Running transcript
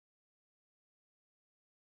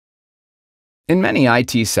In many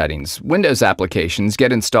IT settings, Windows applications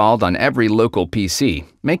get installed on every local PC,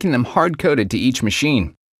 making them hard-coded to each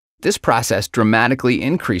machine. This process dramatically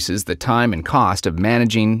increases the time and cost of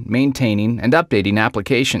managing, maintaining, and updating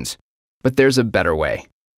applications. But there's a better way.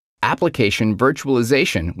 Application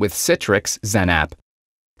virtualization with Citrix XenApp.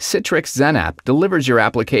 Citrix XenApp delivers your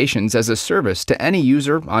applications as a service to any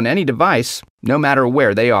user on any device, no matter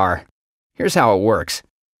where they are. Here's how it works.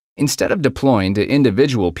 Instead of deploying to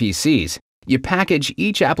individual PCs, you package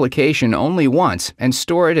each application only once and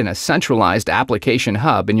store it in a centralized application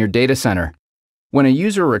hub in your data center. When a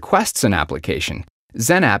user requests an application,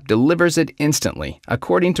 XenApp delivers it instantly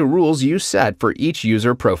according to rules you set for each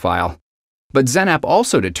user profile. But XenApp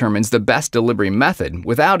also determines the best delivery method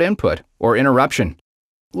without input or interruption.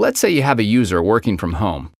 Let's say you have a user working from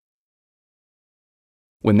home.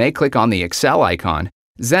 When they click on the Excel icon,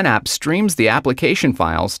 XenApp streams the application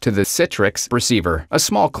files to the Citrix receiver, a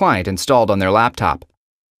small client installed on their laptop.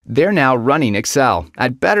 They're now running Excel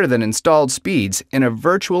at better than installed speeds in a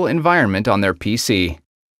virtual environment on their PC.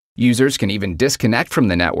 Users can even disconnect from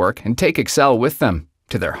the network and take Excel with them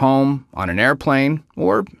to their home, on an airplane,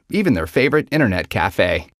 or even their favorite internet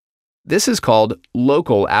cafe. This is called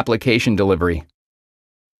local application delivery.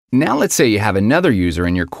 Now let's say you have another user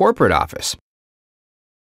in your corporate office.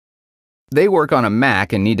 They work on a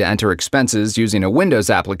Mac and need to enter expenses using a Windows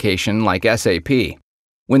application like SAP.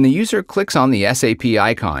 When the user clicks on the SAP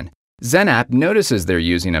icon, XenApp notices they're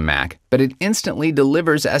using a Mac, but it instantly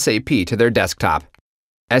delivers SAP to their desktop.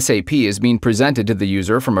 SAP is being presented to the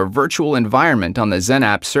user from a virtual environment on the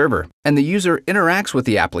XenApp server, and the user interacts with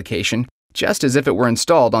the application just as if it were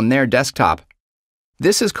installed on their desktop.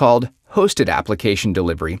 This is called hosted application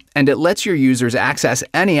delivery, and it lets your users access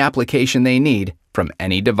any application they need from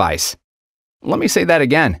any device. Let me say that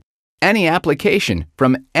again. Any application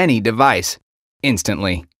from any device,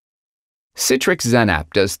 instantly. Citrix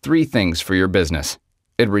XenApp does 3 things for your business.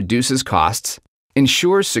 It reduces costs,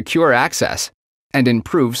 ensures secure access, and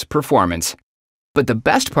improves performance. But the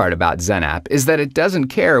best part about XenApp is that it doesn't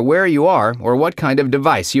care where you are or what kind of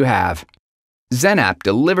device you have. XenApp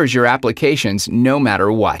delivers your applications no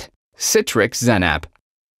matter what. Citrix XenApp.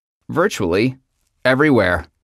 Virtually everywhere.